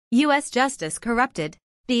U.S. justice corrupted.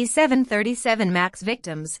 B737 Max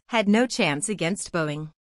victims had no chance against Boeing.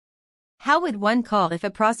 How would one call if a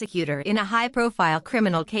prosecutor in a high-profile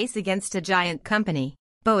criminal case against a giant company,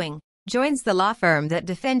 Boeing, joins the law firm that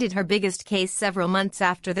defended her biggest case several months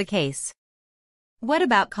after the case? What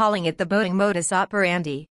about calling it the Boeing modus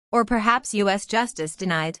operandi, or perhaps U.S. justice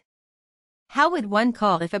denied? How would one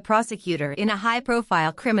call if a prosecutor in a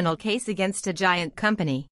high-profile criminal case against a giant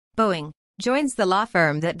company, Boeing, joins the law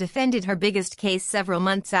firm that defended her biggest case several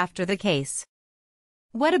months after the case?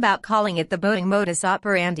 What about calling it the Boeing modus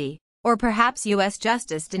operandi, or perhaps U.S.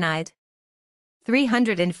 justice denied?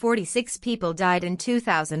 346 people died in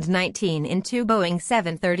 2019 in two Boeing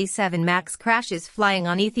 737 Max crashes flying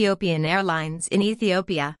on Ethiopian Airlines in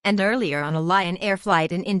Ethiopia and earlier on a Lion Air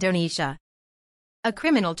flight in Indonesia. A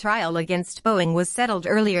criminal trial against Boeing was settled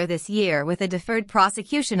earlier this year with a deferred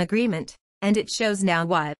prosecution agreement, and it shows now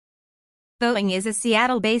why. Boeing is a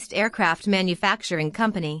Seattle-based aircraft manufacturing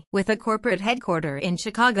company with a corporate headquarters in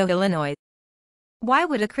Chicago, Illinois. Why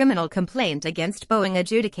would a criminal complaint against Boeing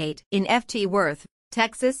adjudicate in Fort Worth,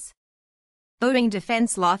 Texas? Boeing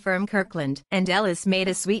defense law firm Kirkland & Ellis made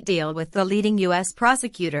a sweet deal with the leading U.S.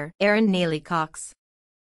 prosecutor, Erin Neely Cox.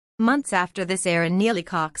 Months after this, Erin Neely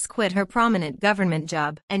Cox quit her prominent government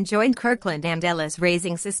job and joined Kirkland & Ellis,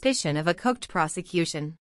 raising suspicion of a cooked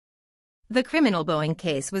prosecution. The criminal Boeing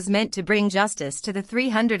case was meant to bring justice to the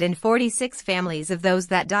 346 families of those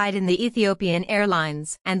that died in the Ethiopian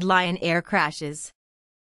Airlines and Lion Air crashes.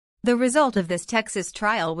 The result of this Texas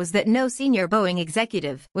trial was that no senior Boeing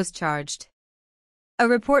executive was charged. A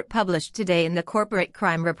report published today in the Corporate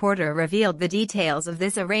Crime Reporter revealed the details of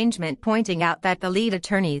this arrangement, pointing out that the lead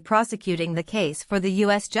attorney prosecuting the case for the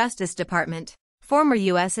U.S. Justice Department, former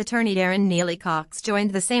U.S. Attorney Erin Neely Cox,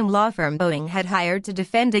 joined the same law firm Boeing had hired to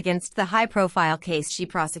defend against the high-profile case she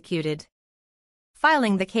prosecuted.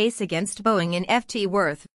 Filing the case against Boeing in Fort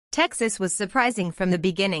Worth, Texas was surprising from the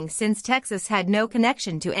beginning, since Texas had no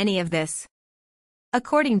connection to any of this.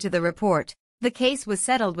 According to the report, the case was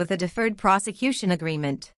settled with a deferred prosecution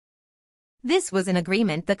agreement. This was an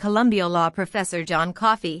agreement the Columbia law professor John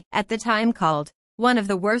Coffey at the time called one of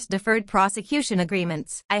the worst deferred prosecution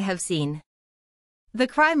agreements I have seen. The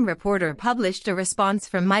Crime Reporter published a response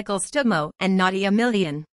from Michael Stumo and Nadia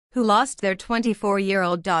Millian, who lost their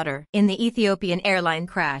 24-year-old daughter in the Ethiopian airline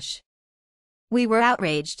crash. "We were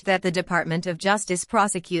outraged that the Department of Justice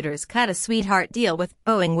prosecutors cut a sweetheart deal with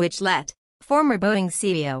Boeing, which let former Boeing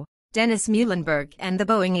CEO Dennis Muhlenberg and the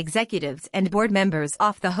Boeing executives and board members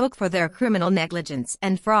off the hook for their criminal negligence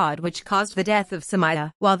and fraud, which caused the death of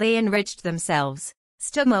Samaya while they enriched themselves,"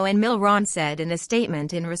 Stumo and Milron said in a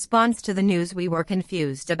statement in response to the news. "We were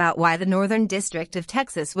confused about why the Northern District of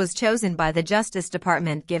Texas was chosen by the Justice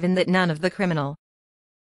Department, given that none of the criminal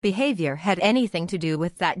behavior had anything to do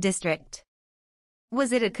with that district.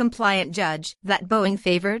 Was it a compliant judge that Boeing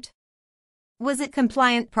favored? Was it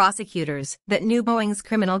compliant prosecutors that knew Boeing's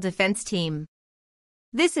criminal defense team?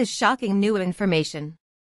 This is shocking new information."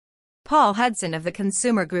 Paul Hudson of the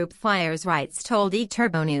consumer group Fires Rights told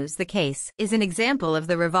eTurboNews the case is an example of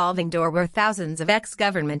the revolving door where thousands of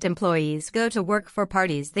ex-government employees go to work for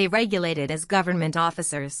parties they regulated as government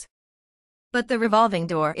officers. But the revolving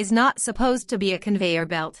door is not supposed to be a conveyor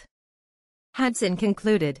belt. Hudson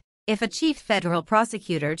concluded, if a chief federal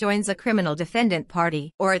prosecutor joins a criminal defendant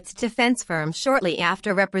party or its defense firm shortly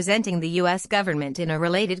after representing the U.S. government in a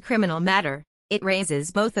related criminal matter, it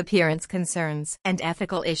raises both appearance concerns and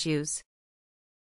ethical issues.